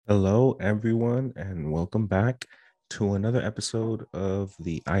Hello, everyone, and welcome back to another episode of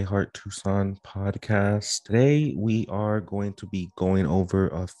the iHeart Tucson podcast. Today, we are going to be going over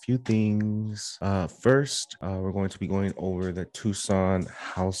a few things. First, we're going to be going over the Tucson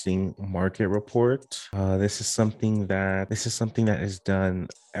housing market report. This is something that is done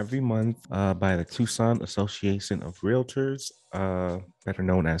every month by the Tucson Association of Realtors, better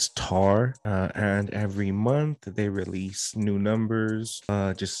known as TAR. And every month they release new numbers,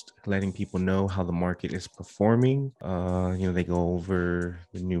 just letting people know how the market is performing. They go over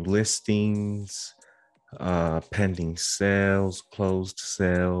the new listings, pending sales, closed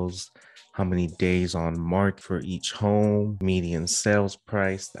sales, how many days on market for each home, median sales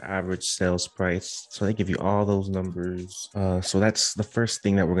price, the average sales price. So they give you all those numbers. So that's the first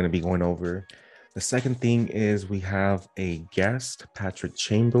thing that we're going to be going over. The second thing is we have a guest, Patrick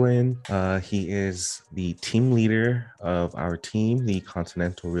Chamberlain. He is the team leader of our team, the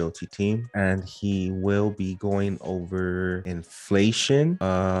Continental Realty team, and he will be going over inflation.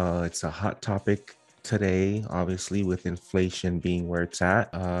 It's a hot topic today, obviously, with inflation being where it's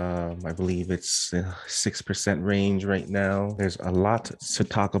at. I believe it's 6% range right now. There's a lot to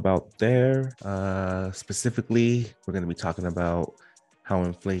talk about there. Specifically, we're going to be talking about how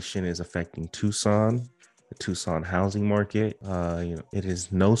inflation is affecting Tucson, the Tucson housing market. It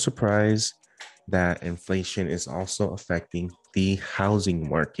is no surprise that inflation is also affecting the housing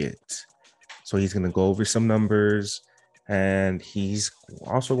market. So he's going to go over some numbers, and he's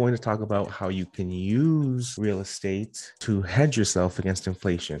also going to talk about how you can use real estate to hedge yourself against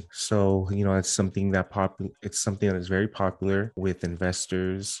inflation. So, it's something that is very popular with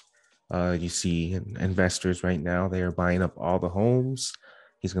investors. You see investors right now, they are buying up all the homes.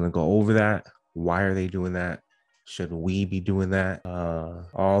 He's going to go over that. Why are they doing that? Should we be doing that?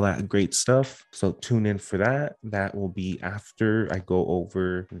 All that great stuff. So tune in for that. That will be after I go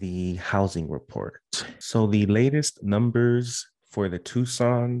over the housing report. So the latest numbers for the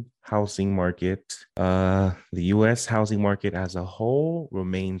Tucson housing market, the U.S. housing market as a whole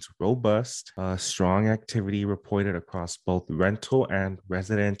remains robust. Strong activity reported across both rental and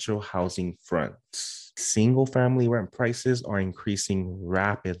residential housing fronts. Single family rent prices are increasing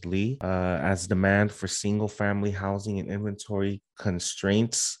rapidly as demand for single family housing and inventory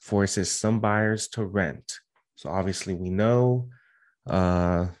constraints forces some buyers to rent. So obviously we know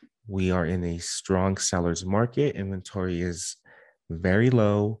we are in a strong seller's market. Inventory is very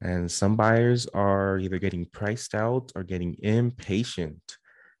low, and some buyers are either getting priced out or getting impatient,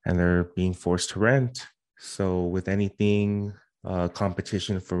 and they're being forced to rent. So with anything,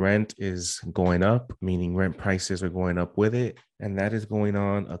 competition for rent is going up, meaning rent prices are going up with it. And that is going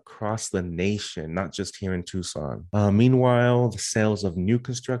on across the nation, not just here in Tucson. Meanwhile, the sales of new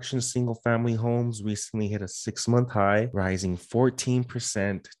construction single family homes recently hit a 6-month high, rising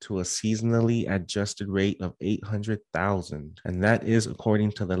 14% to a seasonally adjusted rate of 800,000. And that is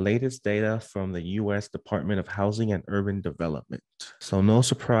according to the latest data from the U.S. Department of Housing and Urban Development. So, no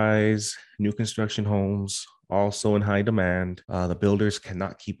surprise, new construction homes also in high demand. The builders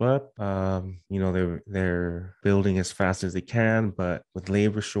cannot keep up. They're building as fast as they can, but with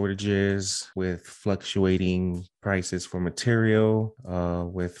labor shortages, with fluctuating prices for material,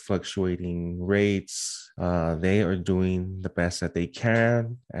 with fluctuating rates, they are doing the best that they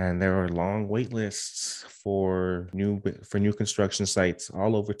can, and there are long wait lists for new construction sites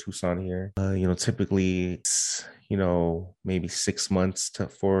all over Tucson here. Typically it's maybe 6 months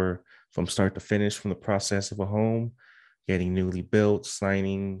from start to finish, from the process of a home getting newly built,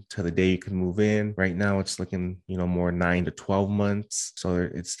 signing to the day you can move in. Right now, it's looking, more 9 to 12 months. So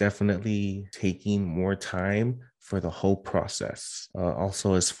it's definitely taking more time for the whole process.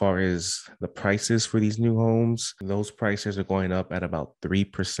 Also, as far as the prices for these new homes, those prices are going up at about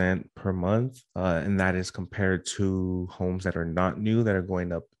 3% per month. And that is compared to homes that are not new that are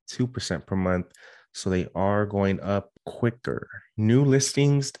going up 2% per month. So they are going up quicker. New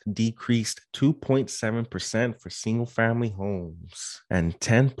listings decreased 2.7% for single family homes and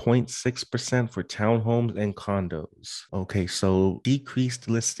 10.6% for townhomes and condos. Okay, so decreased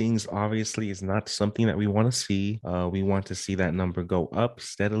listings obviously is not something that we want to see. We want to see that number go up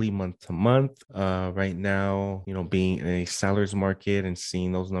steadily month to month. Right now, being in a seller's market and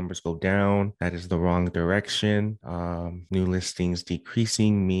seeing those numbers go down, that is the wrong direction. New listings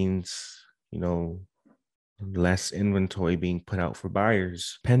decreasing means less inventory being put out for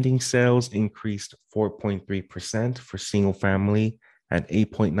buyers. Pending sales increased 4.3% for single family and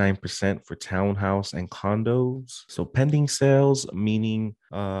 8.9% for townhouse and condos. So pending sales, meaning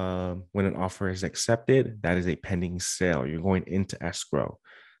when an offer is accepted, that is a pending sale. You're going into escrow.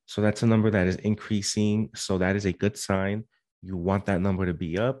 So that's a number that is increasing. So that is a good sign. You want that number to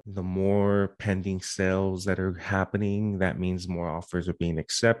be up. The more pending sales that are happening, that means more offers are being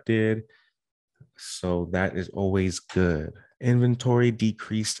accepted. So that is always good. Inventory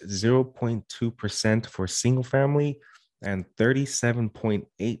decreased 0.2% for single family and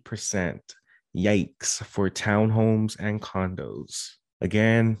 37.8%, yikes, for townhomes and condos.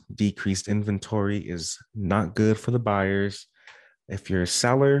 Again, decreased inventory is not good for the buyers. If you're a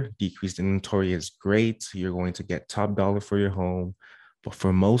seller, decreased inventory is great. You're going to get top dollar for your home. But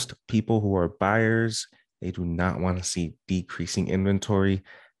for most people who are buyers, they do not want to see decreasing inventory.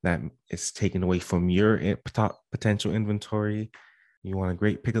 That is taken away from your potential inventory. You want a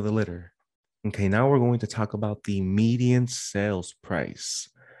great pick of the litter. Okay, now we're going to talk about the median sales price.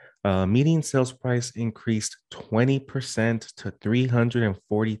 Median sales price increased 20% to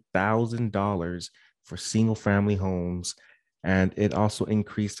 $340,000 for single family homes, and it also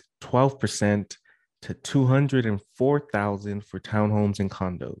increased 12% to $204,000 for townhomes and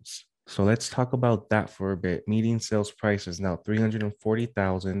condos. So let's talk about that for a bit. Median sales price is now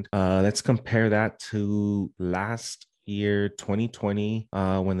 $340,000. Let's compare that to last year 2020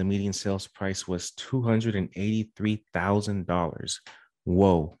 when the median sales price was $283,000.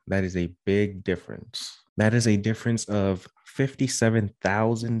 Whoa, that is a big difference. That is a difference of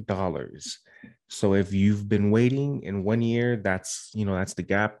 $57,000. So if you've been waiting in 1 year, that's the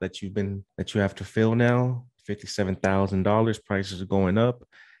gap that you have to fill now. $57,000 prices are going up.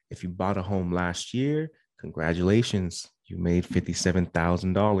 If you bought a home last year, congratulations, you made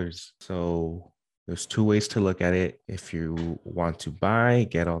 $57,000. So there's two ways to look at it. If you want to buy,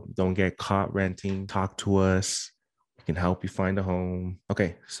 don't get caught renting, talk to us. We can help you find a home.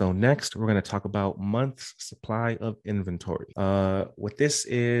 Okay, so next we're going to talk about months supply of inventory. What this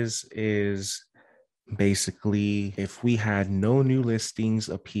is basically if we had no new listings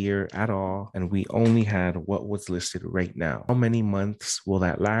appear at all and we only had what was listed right now, how many months will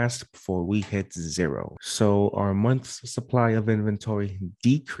that last before we hit zero? So our month's supply of inventory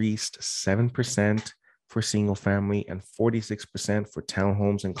decreased 7% for single family and 46% for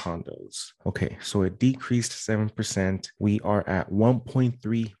townhomes and condos. Okay, so it decreased 7%. We are at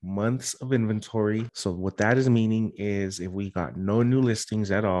 1.3 months of inventory. So what that is meaning is if we got no new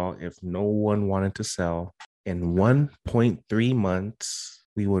listings at all, if no one wanted to sell, in 1.3 months,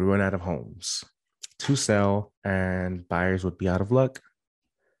 we would run out of homes to sell and buyers would be out of luck.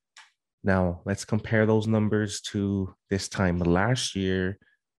 Now, let's compare those numbers to this time last year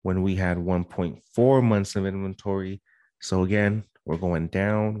when we had 1.4 months of inventory. So again, we're going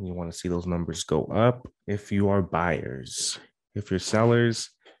down. You want to see those numbers go up if you are buyers. If you're sellers,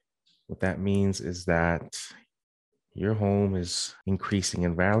 what that means is that your home is increasing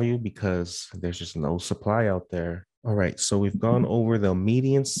in value because there's just no supply out there. All right, so we've gone over the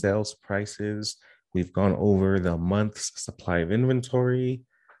median sales prices. We've gone over the month's supply of inventory.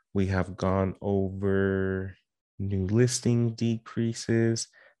 We have gone over new listing decreases.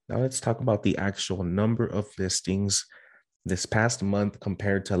 Now let's talk about the actual number of listings this past month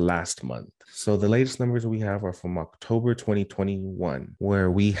compared to last month. So the latest numbers we have are from October 2021,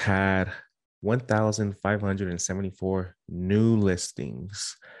 where we had 1,574 new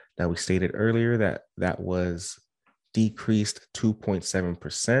listings. Now we stated earlier that was decreased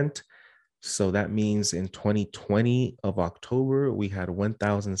 2.7%. So that means in 2020 of October, we had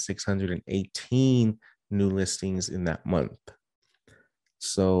 1,618 new listings in that month.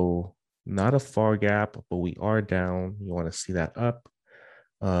 So not a far gap, but we are down. You want to see that up.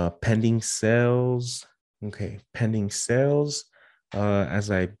 Pending sales. Okay, pending sales. As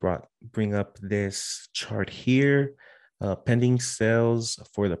I bring up this chart here, pending sales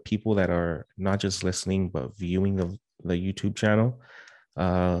for the people that are not just listening, but viewing the YouTube channel.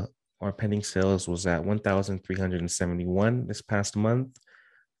 Our pending sales was at 1,371 this past month,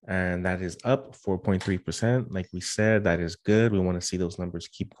 and that is up 4.3%. Like we said, that is good. We want to see those numbers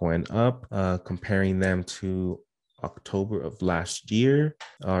keep going up. Comparing them to October of last year,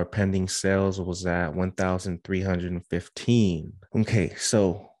 our pending sales was at 1,315. Okay,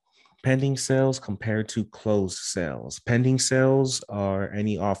 so pending sales compared to closed sales. Pending sales are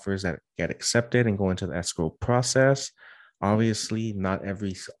any offers that get accepted and go into the escrow process. Obviously, not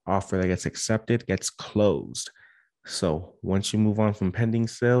every offer that gets accepted gets closed. So once you move on from pending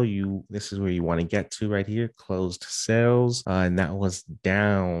sale, this is where you want to get to right here, closed sales. And that was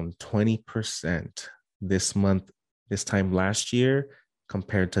down 20% this month, this time last year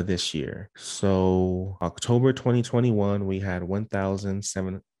compared to this year. So October 2021, we had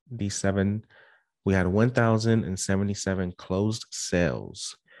 1,077 closed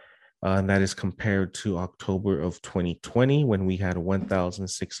sales. And that is compared to October of 2020 when we had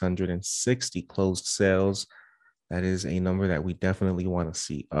 1,660 closed sales. That is a number that we definitely want to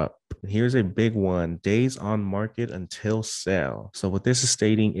see up. Here's a big one: days on market until sale. So what this is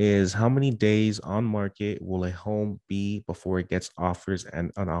stating is how many days on market will a home be before it gets offers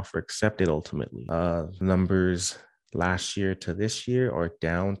and an offer accepted ultimately. Numbers last year to this year are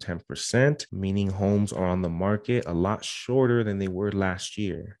down 10%, meaning homes are on the market a lot shorter than they were last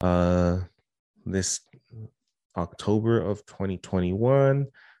year. This October of 2021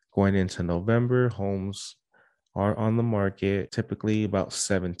 going into November, homes are on the market typically about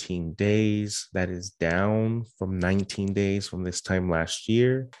 17 days. That is down from 19 days from this time last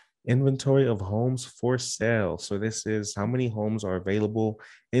year. Inventory of homes for sale. So this is how many homes are available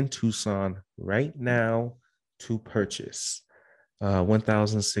in Tucson right now to purchase.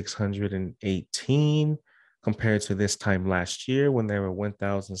 1,618 compared to this time last year when there were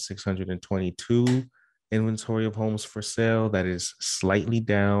 1,622 inventory of homes for sale. That is slightly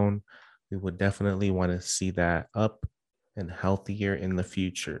down. We would definitely want to see that up and healthier in the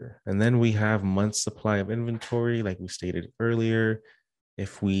future. And then we have months supply of inventory, like we stated earlier.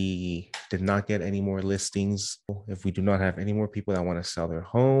 If we did not get any more listings, if we do not have any more people that want to sell their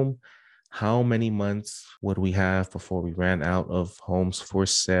home, how many months would we have before we ran out of homes for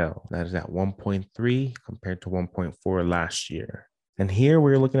sale? That is at 1.3 compared to 1.4 last year. And here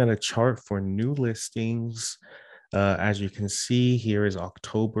we're looking at a chart for new listings. As you can see, here is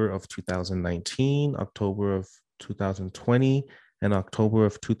October of 2019, October of 2020, and October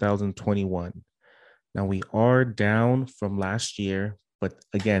of 2021. Now we are down from last year, but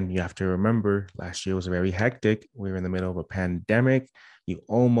again, you have to remember last year was very hectic. We were in the middle of a pandemic. You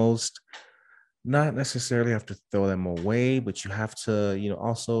almost not necessarily have to throw them away, but you have to,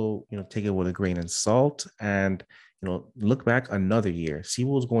 also, take it with a grain of salt and, look back another year, see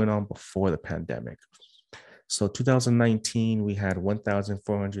what was going on before the pandemic. So 2019, we had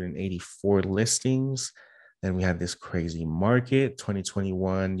 1,484 listings. Then we had this crazy market.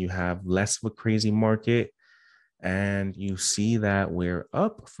 2021, you have less of a crazy market. And you see that we're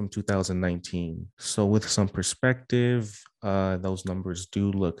up from 2019. So with some perspective, those numbers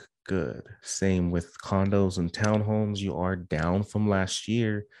do look good. Same with condos and townhomes. You are down from last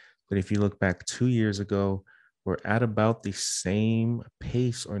year. But if you look back 2 years ago, we're at about the same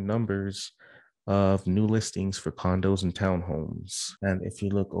pace or numbers of new listings for condos and townhomes. And if you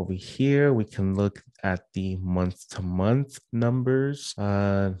look over here, we can look at the month-to-month numbers.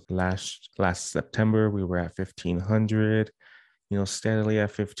 Last September, we were at 1,500, steadily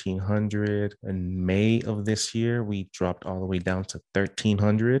at 1,500. In May of this year, we dropped all the way down to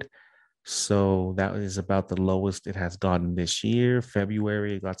 1,300. So that is about the lowest it has gotten this year.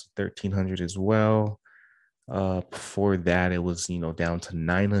 February, it got to 1,300 as well. Before that, it was, down to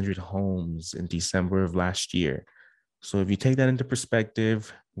 900 homes in December of last year. So if you take that into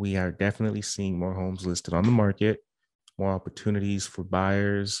perspective, we are definitely seeing more homes listed on the market, more opportunities for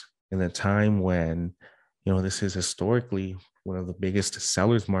buyers in a time when, this is historically one of the biggest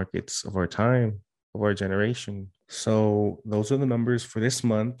sellers markets of our time, of our generation. So those are the numbers for this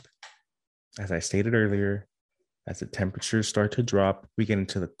month. As I stated earlier, as the temperatures start to drop, we get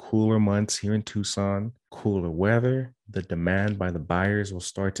into the cooler months here in Tucson, cooler weather, the demand by the buyers will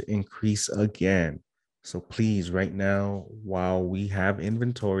start to increase again. So please, right now, while we have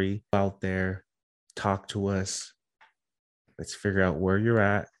inventory out there, talk to us. Let's figure out where you're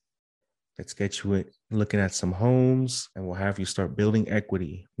at. Let's get you looking at some homes and we'll have you start building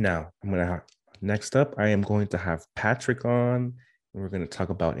equity. Now, next up, I am going to have Patrick on and we're going to talk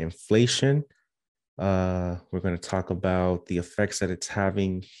about inflation. We're going to talk about the effects that it's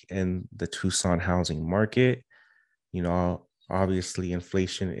having in the Tucson housing market. Obviously,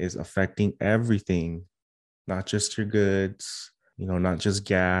 inflation is affecting everything, not just your goods, not just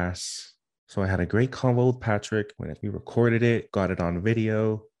gas. So I had a great convo with Patrick when we recorded it, got it on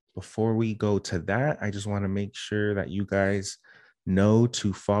video. Before we go to that, I just want to make sure that you guys know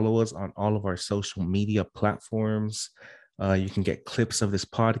to follow us on all of our social media platforms. You can get clips of this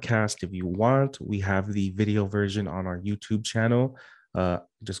podcast if you want. We have the video version on our YouTube channel.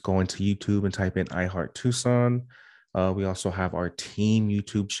 Just go into YouTube and type in iHeart Tucson. We also have our team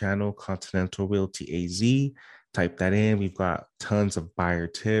YouTube channel, Continental Realty AZ. Type that in. We've got tons of buyer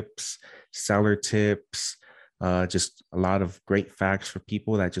tips, seller tips, just a lot of great facts for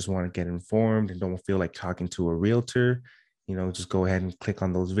people that just want to get informed and don't feel like talking to a realtor. Just go ahead and click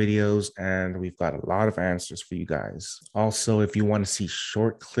on those videos and we've got a lot of answers for you guys. Also, if you want to see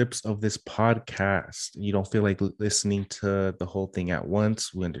short clips of this podcast, you don't feel like listening to the whole thing at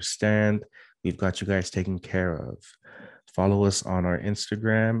once, we understand. We've got you guys taken care of. Follow us on our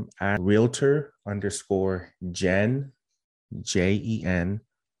Instagram at realtor_Jen, Jen,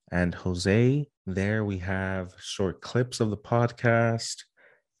 and Jose. There we have short clips of the podcast.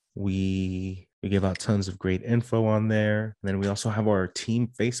 We give out tons of great info on there. And then we also have our team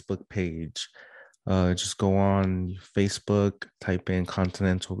Facebook page. Just go on Facebook, type in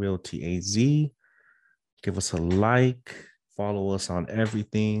Continental Realty AZ, give us a like, follow us on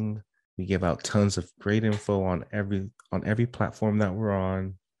everything. We give out tons of great info on every platform that we're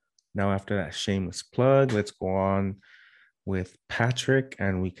on. Now, after that shameless plug, let's go on with Patrick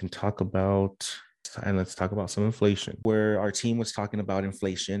and let's talk about some inflation. Where our team was talking about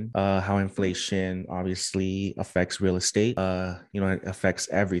inflation, how inflation obviously affects real estate. It affects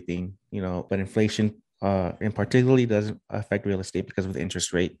everything, but inflation in particularly doesn't affect real estate because of the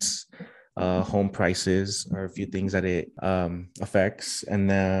interest rates. Home prices are a few things that it affects. And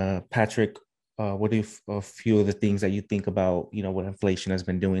Patrick, what are a few of the things that you think about, what inflation has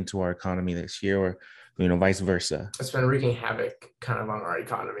been doing to our economy this year, or vice versa? It's been wreaking havoc kind of on our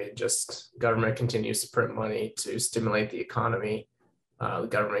economy. Just government continues to print money to stimulate the economy. The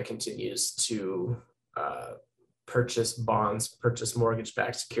government continues to purchase bonds, purchase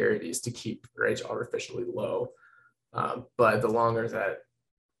mortgage-backed securities to keep rates artificially low. But the longer that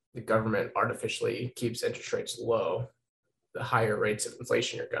the government artificially keeps interest rates low, the higher rates of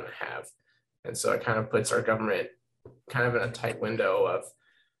inflation you're going to have. And so it kind of puts our government kind of in a tight window of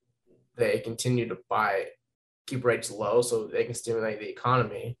they continue to keep rates low so they can stimulate the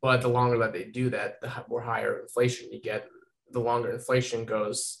economy. But the longer that they do that, the more higher inflation you get. The longer inflation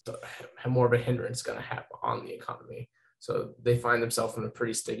goes, the more of a hindrance it's going to have on the economy. So they find themselves in a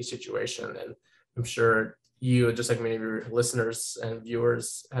pretty sticky situation. And I'm sure you, just like many of your listeners and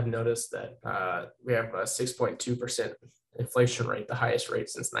viewers, have noticed that we have a 6.2% inflation rate, the highest rate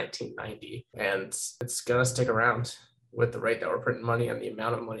since 1990. And it's going to stick around with the rate that we're printing money and the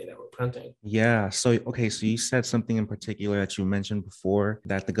amount of money that we're printing. Yeah. So you said something in particular that you mentioned before,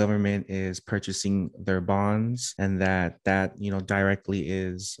 that the government is purchasing their bonds and that directly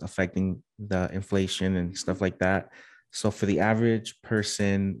is affecting the inflation and stuff like that. So for the average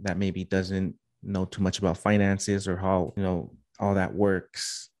person that maybe doesn't know too much about finances or how, all that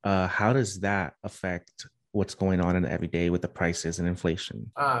works, how does that affect what's going on in every day with the prices and inflation?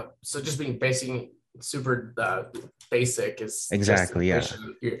 So just being super basic is exactly, yeah.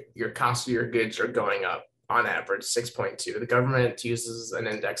 Your cost of your goods are going up on average 6.2. The government uses an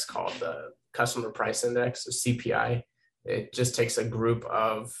index called the Customer Price Index, or CPI. It just takes a group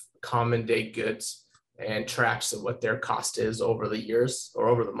of common day goods and tracks what their cost is over the years or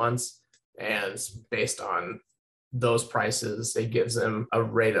over the months, and based on those prices, it gives them a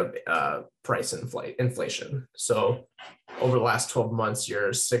rate of price inflation. So over the last 12 months,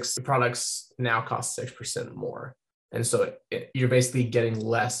 your 6 products now cost 6% more. And so you're basically getting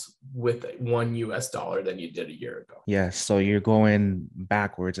less with $1 than you did a year ago. Yes. So you're going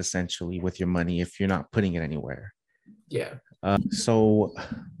backwards essentially with your money if you're not putting it anywhere. Yeah. So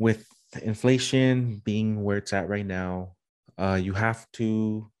with inflation being where it's at right now, you have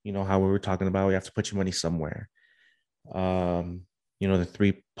to, how we were talking about, you have to put your money somewhere. The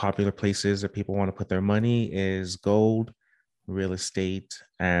 3 popular places that people want to put their money is gold, real estate,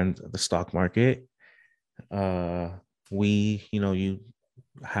 and the stock market. You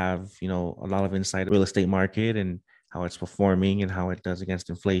have, a lot of insight real estate market and how it's performing and how it does against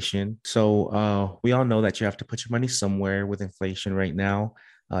inflation. So we all know that you have to put your money somewhere with inflation right now.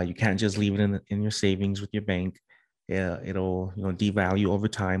 You can't just leave it in your savings with your bank. It'll devalue over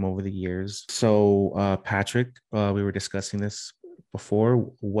time, over the years. So Patrick, we were discussing this before.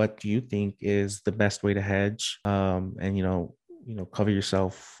 What do you think is the best way to hedge and cover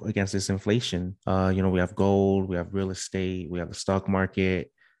yourself against this inflation? We have gold, we have real estate, we have the stock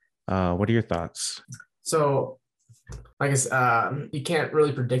market. What are your thoughts? So I guess you can't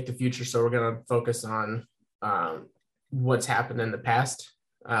really predict the future, so we're going to focus on what's happened in the past.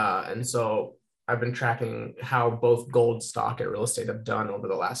 And so I've been tracking how both gold, stock, and real estate have done over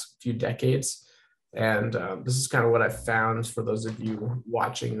the last few decades. And this is kind of what I've found for those of you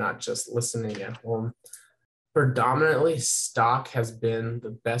watching, not just listening at home. Predominantly, stock has been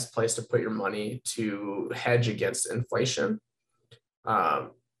the best place to put your money to hedge against inflation.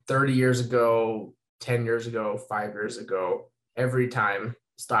 30 years ago, 10 years ago, 5 years ago, every time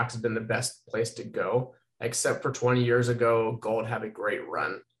stocks have been the best place to go, except for 20 years ago, gold had a great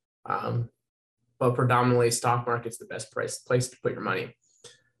run. But predominantly stock market's the best place to put your money.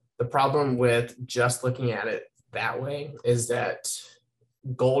 The problem with just looking at it that way is that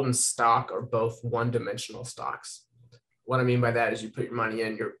gold and stock are both one-dimensional stocks. What I mean by that is you put your money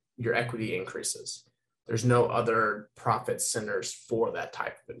in, your equity increases. There's no other profit centers for that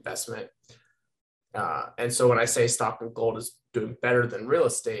type of investment. And so when I say stock and gold is doing better than real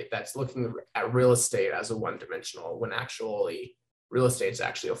estate, that's looking at real estate as a one-dimensional, when actually real estate is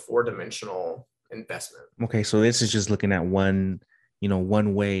actually a four-dimensional investment. Okay, so this is just looking at one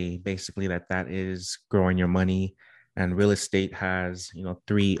way basically that is growing your money, and real estate has,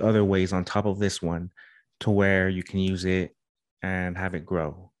 three other ways on top of this one to where you can use it and have it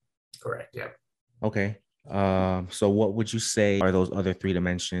grow. Correct. Yeah. Okay. So what would you say are those other three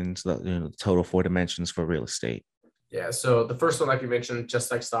dimensions, the total four dimensions for real estate? Yeah. So the first one, like you mentioned,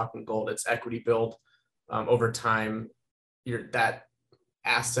 just like stock and gold, it's equity build. Over time, that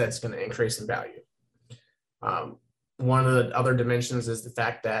asset's going to increase in value. One of the other dimensions is the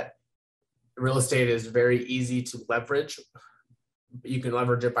fact that real estate is very easy to leverage. You can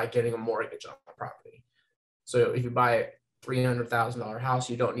leverage it by getting a mortgage on the property. So if you buy a $300,000 house,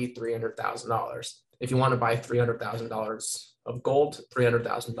 you don't need $300,000. If you want to buy $300,000 of gold,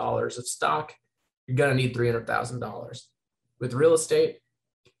 $300,000 of stock, you're going to need $300,000. With real estate,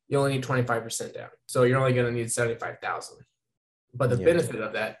 you only need 25% down. So you're only going to need $75,000. But the benefit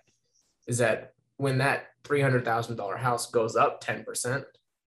of that is that when that $300,000 house goes up 10%,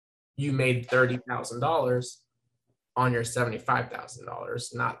 you made $30,000 on your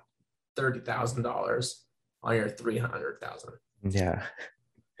 $75,000, not $30,000 on your $300,000. Yeah.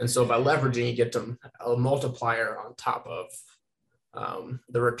 And so by leveraging, you get to a multiplier on top of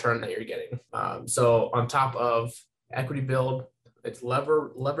the return that you're getting. So on top of equity build, it's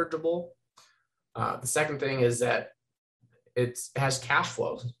leverageable. The second thing is that it has cash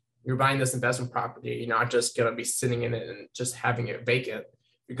flows. You're buying this investment property. You're not just going to be sitting in it and just having it vacant.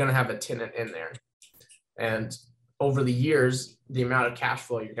 You're going to have a tenant in there. And over the years, the amount of cash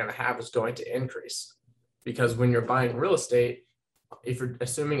flow you're going to have is going to increase, because when you're buying real estate, if you're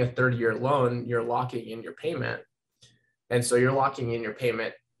assuming a 30-year loan, you're locking in your payment. And so you're locking in your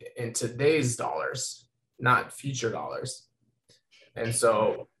payment in today's dollars, not future dollars. And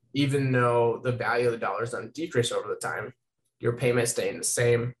so even though the value of the dollar is going to decrease over the time, your payment staying the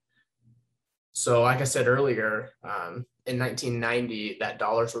same. So like I said earlier, in 1990, that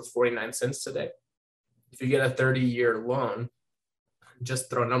dollar's worth 49 cents today. If you get a 30-year loan, just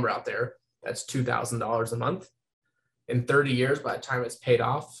throw a number out there, that's $2,000 a month. In 30 years, by the time it's paid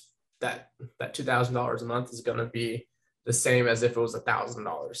off, that $2,000 a month is going to be the same as if it was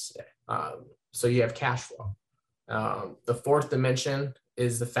 $1,000. So you have cash flow. The fourth dimension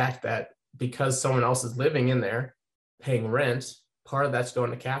is the fact that because someone else is living in there paying rent, part of that's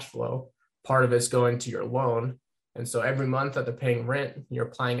going to cash flow, part of it's going to your loan. And so every month that they're paying rent, you're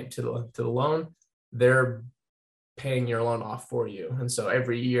applying it to the loan, they're paying your loan off for you. And so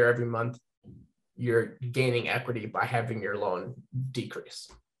every year, every month, you're gaining equity by having your loan decrease.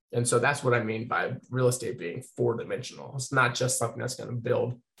 And so that's what I mean by real estate being four-dimensional. It's not just something that's going to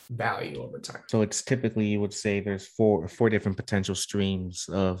build value over time. So it's typically, you would say there's four different potential streams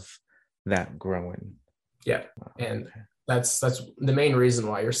of that growing. Yeah. And that's the main reason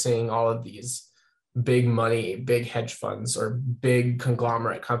why you're seeing all of these big money, big hedge funds or big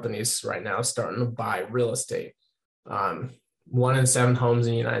conglomerate companies right now starting to buy real estate. 1 in 7 homes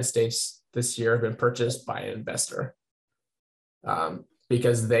in the United States this year have been purchased by an investor,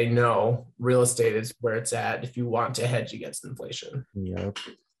 because they know real estate is where it's at if you want to hedge against inflation. Yep.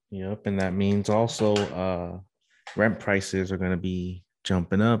 And that means also rent prices are going to be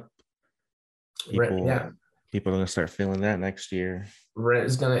jumping up. People are going to start feeling that next year. Rent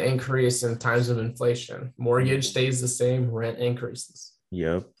is going to increase in times of inflation. Mortgage stays the same, rent increases.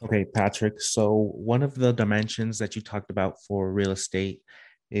 Yep. Okay, Patrick. So one of the dimensions that you talked about for real estate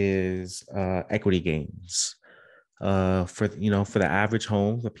is equity gains. For the average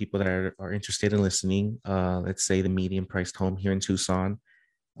home, the people that are interested in listening, let's say the median priced home here in Tucson,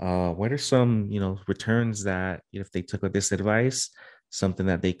 what are some returns that, if they took this advice, something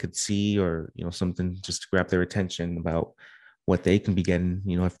that they could see, or something just to grab their attention about what they can be getting,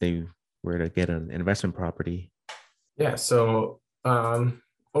 if they were to get an investment property? Yeah. So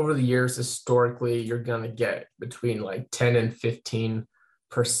over the years, historically, you're going to get between like 10 and 15%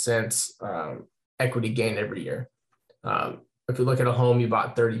 equity gain every year. If you look at a home you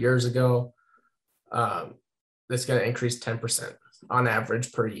bought 30 years ago, that's going to increase 10% on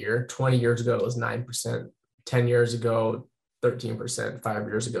average per year. 20 years ago, it was 9%. 10 years ago, 13%. 5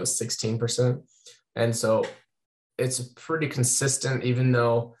 years ago, 16%. And so it's pretty consistent, even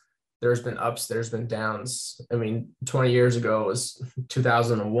though there's been ups, there's been downs. I mean, 20 years ago was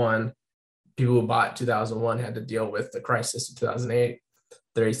 2001. People who bought 2001 had to deal with the crisis of 2008.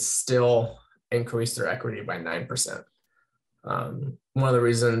 They still increased their equity by 9%. One of the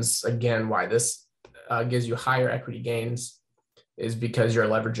reasons, again, why this gives you higher equity gains is because you're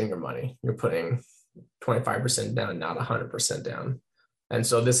leveraging your money. You're putting 25% down, not 100% down. And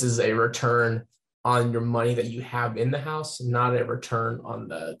so this is a return on your money that you have in the house, not a return on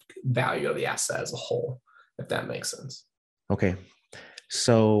the value of the asset as a whole, if that makes sense. Okay.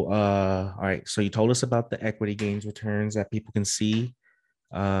 So, all right. So you told us about the equity gains returns that people can see.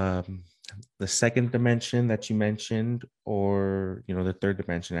 Um, the second dimension that you mentioned, or the third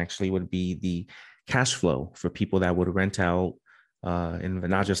dimension actually would be the cash flow for people that would rent out, and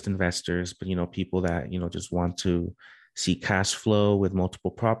not just investors, but people that just want to see cash flow with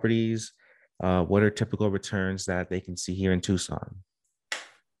multiple properties. What are typical returns that they can see here in Tucson?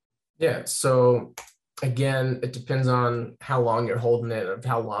 Yeah. So again, it depends on how long you're holding it, of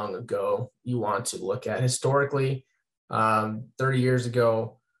how long ago you want to look at. Historically, 30 years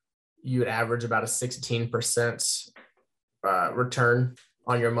ago, you would average about a 16% return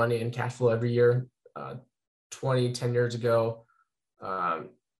on your money in cash flow every year. 10 years ago,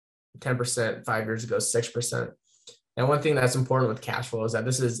 10%, 5 years ago, 6%. And one thing that's important with cash flow is that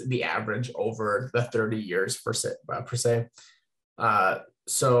this is the average over the 30 years per se.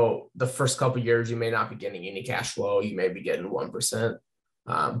 So the first couple of years, you may not be getting any cash flow. You may be getting 1%.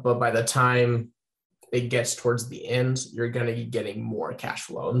 But by the time it gets towards the end, you're going to be getting more cash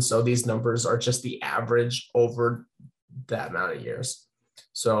flow. And so these numbers are just the average over that amount of years.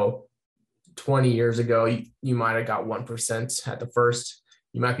 So 20 years ago, you might have got 1% at the first.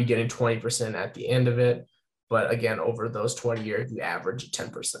 You might be getting 20% at the end of it. But again, over those 20 years, you average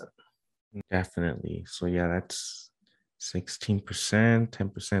 10%. Definitely. So yeah, that's 16%,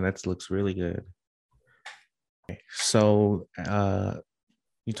 10%. That looks really good. Okay. So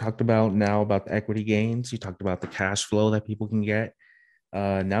you talked about the equity gains. You talked about the cash flow that people can get.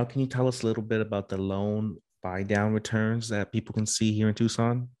 Now, can you tell us a little bit about the loan buy down returns that people can see here in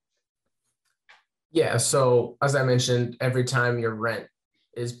Tucson? Yeah. So as I mentioned, every time your rent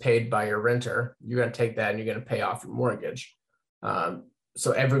is paid by your renter, you're going to take that and you're going to pay off your mortgage.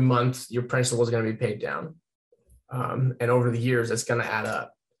 So every month, your principal is going to be paid down. And over the years, it's going to add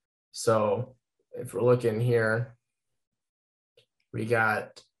up. So if we're looking here, we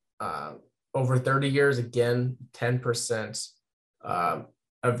got over 30 years, again, 10% of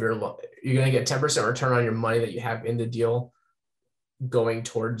you're going to get 10% return on your money that you have in the deal going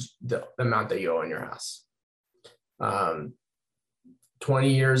towards the amount that you owe in your house.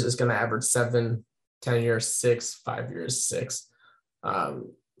 20 years is going to average 7, 10 years, 6, 5 years, 6.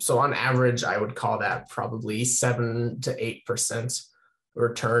 So on average, I would call that probably 7 to 8%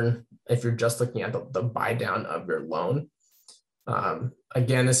 return if you're just looking at the buy down of your loan.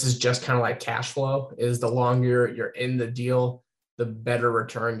 Again, this is just kind of like cash flow. Is the longer you're in the deal, the better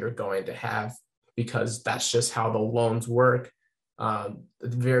return you're going to have, because that's just how the loans work. At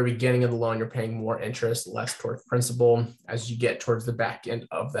the very beginning of the loan, you're paying more interest, less towards principal. As you get towards the back end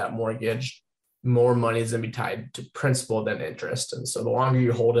of that mortgage, more money is going to be tied to principal than interest. And so the longer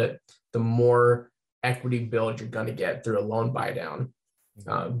you hold it, the more equity build you're going to get through a loan buy down,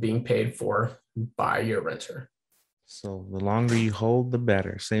 being paid for by your renter. So the longer you hold, the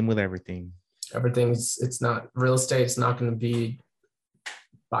better. Same with everything. It's not real estate. It's not going to be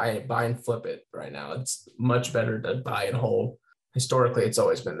buy and flip it right now. It's much better to buy and hold. Historically, it's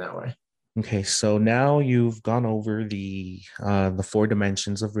always been that way. Okay, so now you've gone over the 4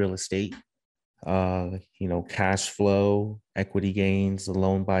 dimensions of real estate. Cash flow, equity gains, the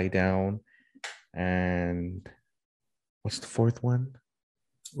loan buy down, and what's the fourth one?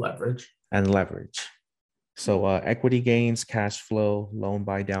 Leverage. And leverage. So equity gains, cash flow, loan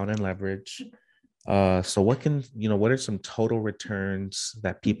buy down, and leverage. So what are some total returns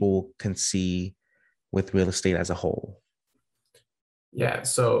that people can see with real estate as a whole? Yeah,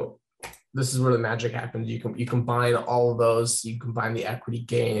 so this is where the magic happens. You combine all of those. You combine the equity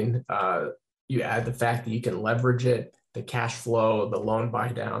gain. You add the fact that you can leverage it, the cash flow, the loan buy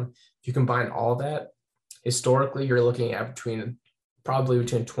down. If you combine all that, historically, you're looking at probably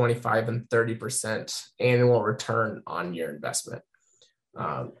between 25 and 30% annual return on your investment.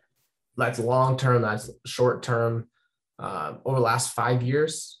 That's long term. That's short term. Over the last 5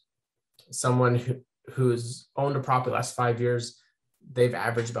 years, someone who's owned a property the last 5 years, they've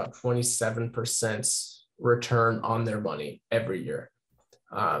averaged about 27% return on their money every year.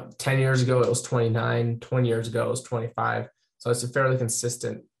 10 years ago, it was 29. 20 years ago, it was 25. So it's a fairly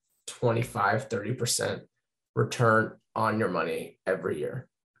consistent 25, 30% return on your money every year.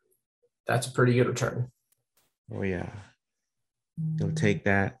 That's a pretty good return. Oh, yeah. You'll take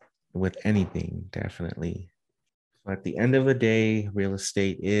that with anything, definitely. So at the end of the day, real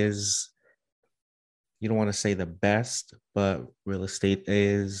estate is, you don't want to say the best, but real estate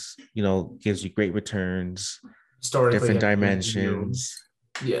is, gives you great returns, different dimensions.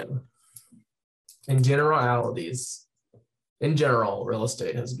 Yeah. In generalities, in general, real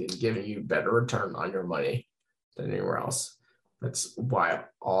estate has been giving you better return on your money than anywhere else. That's why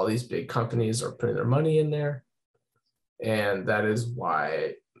all these big companies are putting their money in there. And that is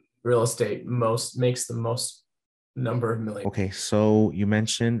why real estate makes the most number of millions. Okay, so you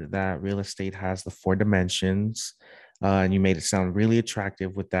mentioned that real estate has the four dimensions, and you made it sound really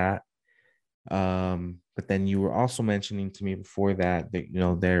attractive with that. But then you were also mentioning to me before that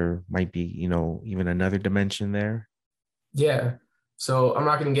there might be even another dimension there. Yeah. So I'm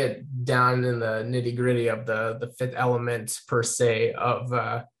not going to get down in the nitty gritty of the fifth element per se of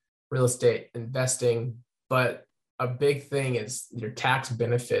real estate investing, but a big thing is your tax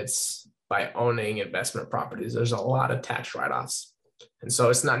benefits by owning investment properties. There's a lot of tax write-offs. And so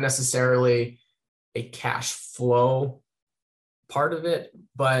it's not necessarily a cash flow part of it,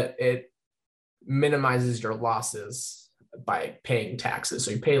 but it minimizes your losses by paying taxes.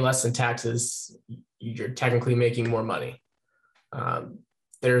 So you pay less in taxes, you're technically making more money.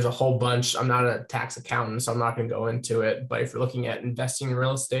 There's a whole bunch. I'm not a tax accountant, so I'm not going to go into it. But if you're looking at investing in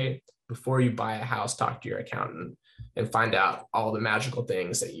real estate, before you buy a house, talk to your accountant and find out all the magical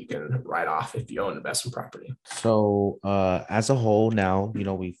things that you can write off if you own investment property. So, as a whole, now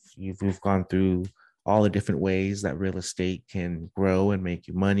we've gone through all the different ways that real estate can grow and make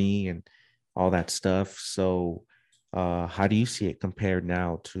you money and all that stuff. So, how do you see it compared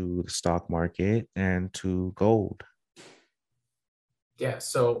now to the stock market and to gold? Yeah.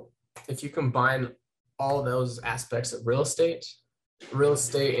 So if you combine all those aspects of real estate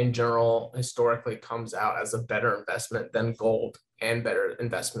in general historically comes out as a better investment than gold and better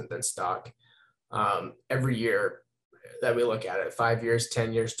investment than stock. Every year that we look at it, 5 years,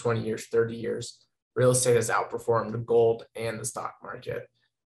 10 years, 20 years, 30 years, real estate has outperformed the gold and the stock market.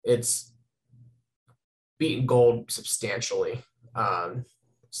 It's beaten gold substantially.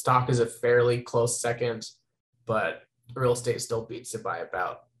 Stock is a fairly close second, but real estate still beats it by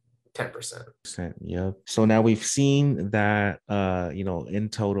about 10%. Yep. So now we've seen that in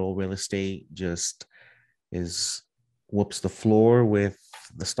total real estate just is whoops the floor with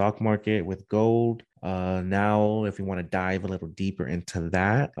the stock market with gold. Now if we want to dive a little deeper into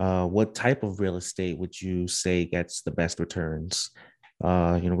that, what type of real estate would you say gets the best returns?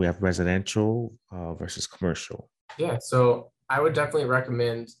 We have residential versus commercial. Yeah, so I would definitely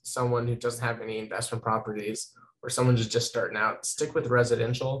recommend someone who doesn't have any investment properties or someone who's just starting out, stick with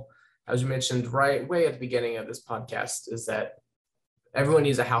residential. As you mentioned right way at the beginning of this podcast, is that everyone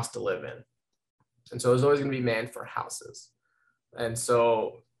needs a house to live in. And so there's always going to be demand for houses. And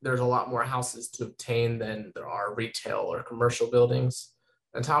so there's a lot more houses to obtain than there are retail or commercial buildings.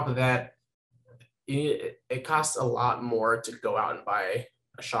 On top of that, it costs a lot more to go out and buy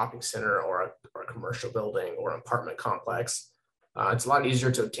a shopping center or a commercial building or an apartment complex. It's a lot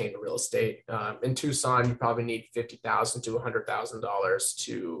easier to obtain real estate. In Tucson, you probably need $50,000 to $100,000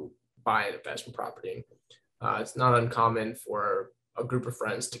 to buy an investment property. It's not uncommon for a group of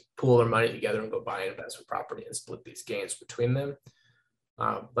friends to pool their money together and go buy an investment property and split these gains between them.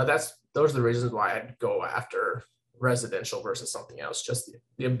 But those are the reasons why I'd go after residential versus something else, just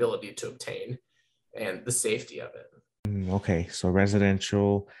the ability to obtain and the safety of it. Okay, so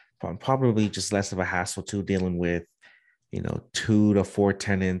residential, probably just less of a hassle too, dealing with 2 to 4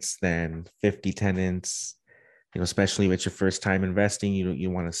 tenants than 50 tenants. Especially with your first time investing, you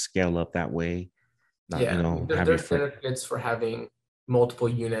want to scale up that way. Not there's benefits for having multiple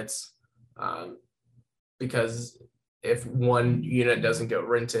units, because if one unit doesn't get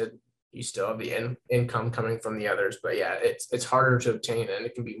rented, you still have the income coming from the others. But yeah, it's harder to obtain, and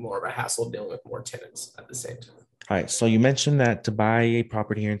it can be more of a hassle dealing with more tenants at the same time. All right. So you mentioned that to buy a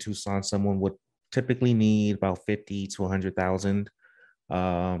property here in Tucson, someone would typically need about 50 to 100,000.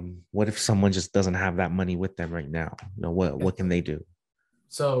 What if someone just doesn't have that money with them right now? What can they do?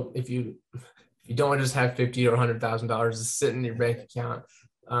 So if you don't want to just have $50 or $100,000 to sit in your bank account,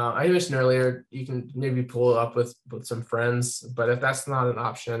 I mentioned earlier, you can maybe pull it up with some friends. But if that's not an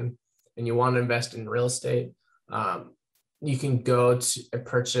option and you want to invest in real estate, you can go to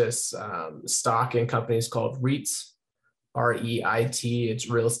purchase stock in companies called REITs, REIT. It's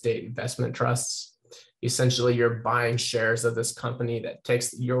real estate investment trusts. Essentially, you're buying shares of this company that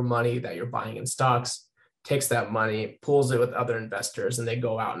takes your money that you're buying in stocks, takes that money, pools it with other investors, and they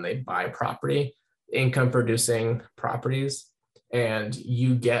go out and they buy property, income producing properties, and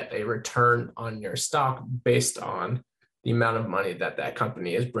you get a return on your stock based on the amount of money that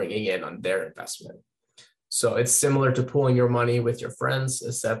company is bringing in on their investment. So it's similar to pooling your money with your friends,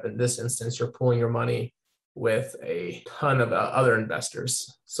 except in this instance, you're pooling your money with a ton of other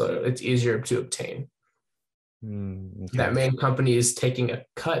investors. So it's easier to obtain. That Okay. main company is taking a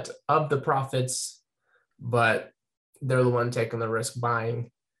cut of the profits, but they're the one taking the risk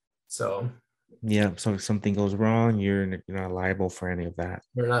buying. So Yeah. So if something goes wrong, you're not liable for any of that.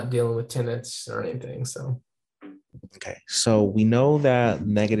 they're not dealing with tenants or anything. So Okay. So we know that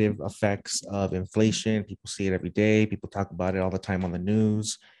negative effects of inflation, people see it every day. People talk about it all the time on the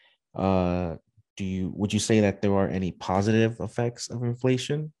news. Uh, would you say that there are any positive effects of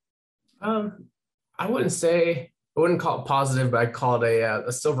inflation? um, I wouldn't call it positive, but I'd call it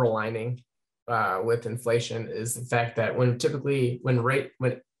a silver lining with inflation is the fact that when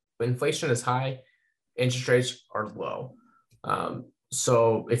inflation is high, interest rates are low.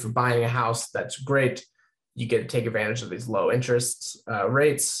 So if you're buying a house, that's great. You get to take advantage of these low interest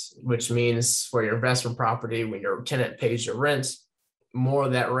rates, which means for your investment property, when your tenant pays your rent, more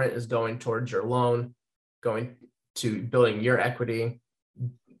of that rent is going towards your loan, going to building your equity,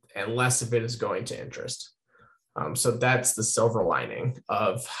 and less of it is going to interest. So that's the silver lining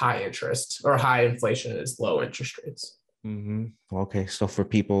of high interest or high inflation is low interest rates. Okay. So for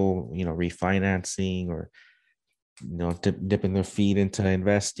people, refinancing or dipping their feet into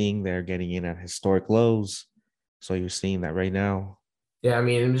investing, they're getting in at historic lows. So you're seeing that right now. Yeah, I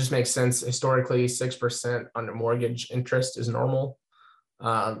mean, it just makes sense. Historically, 6% under mortgage interest is normal.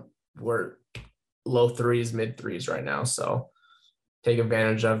 We're low threes, mid threes right now. So take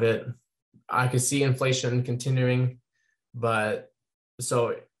advantage of it. I could see inflation continuing, but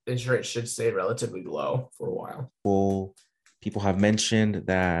so interest rates should stay relatively low for a while. People have mentioned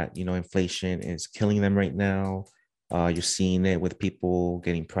that inflation is killing them right now. You're seeing it with people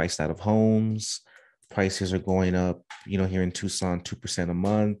getting priced out of homes. Prices are going up, here in Tucson, 2% a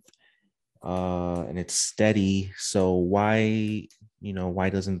month, and it's steady. So why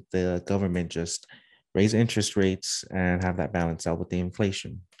doesn't the government just raise interest rates and have that balance out with the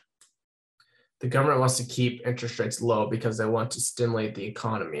inflation? The government wants to keep interest rates low because they want to stimulate the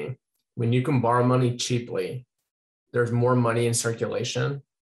economy. When you can borrow money cheaply, there's more money in circulation,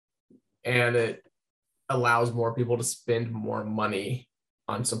 and it allows more people to spend more money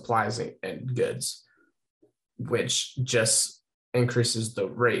on supplies and goods, which just increases the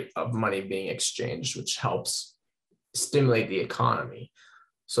rate of money being exchanged, which helps stimulate the economy.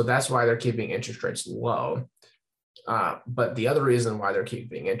 So that's why they're keeping interest rates low. But the other reason why they're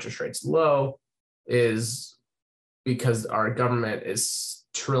keeping interest rates low is because our government is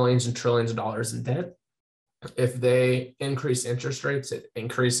trillions and trillions of dollars in debt. If they increase interest rates, it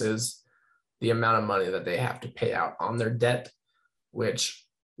increases the amount of money that they have to pay out on their debt, which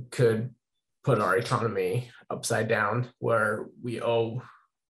could put our economy upside down where we owe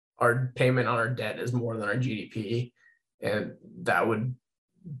our payment on our debt is more than our GDP. And that would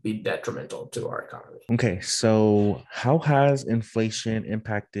be detrimental to our economy. Okay, so how has inflation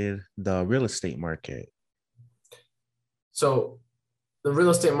impacted the real estate market? So the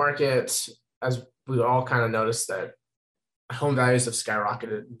real estate market, as we all kind of noticed, that home values have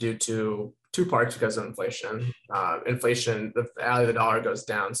skyrocketed due to two parts because of inflation. Inflation, the value of the dollar goes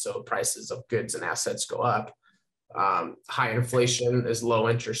down, so prices of goods and assets go up. High inflation is low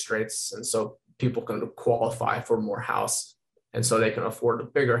interest rates, and so people can qualify for more house, and so they can afford a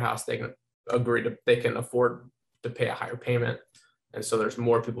bigger house. They can afford to pay a higher payment, and so there's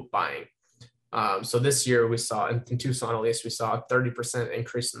more people buying. So this year we saw in Tucson, at least, we saw a 30%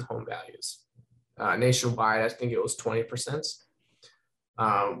 increase in home values. Nationwide, I think it was 20%.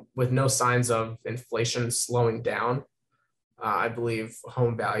 With no signs of inflation slowing down, I believe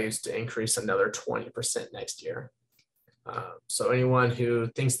home values to increase another 20% next year. So anyone who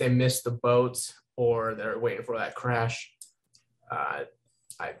thinks they missed the boat or they're waiting for that crash, I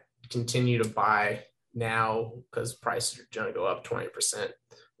continue to buy now because prices are going to go up 20%.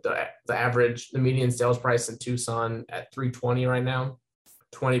 The median sales price in Tucson at 320 right now,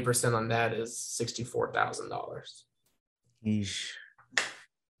 20% on that is $64,000.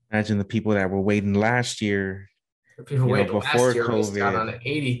 Imagine the people that were waiting last year, People waiting before last year missed out on COVID. an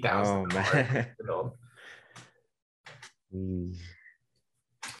 $80,000. Oh man. Build.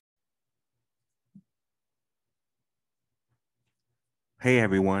 Hey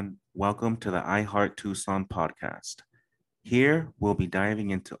everyone, welcome to the I Heart Tucson podcast. Here we'll be diving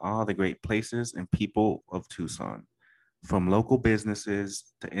into all the great places and people of Tucson, from local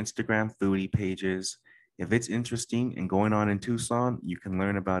businesses to Instagram foodie pages. If it's interesting and going on in Tucson, you can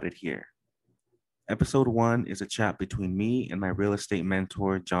learn about it here. Episode 1 is a chat between me and my real estate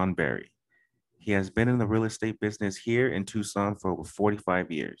mentor, John Barry. He has been in the real estate business here in Tucson for over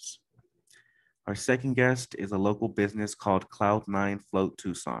 45 years. Our second guest is a local business called Cloud9 Float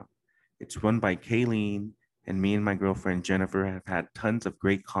Tucson. It's run by Kayleen, and me and my girlfriend Jennifer have had tons of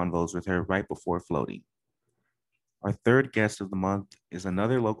great convos with her right before floating. Our third guest of the month is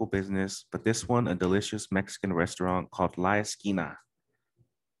another local business, but this one a delicious Mexican restaurant called La Esquina.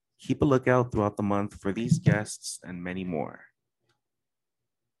 Keep a lookout throughout the month for these guests and many more.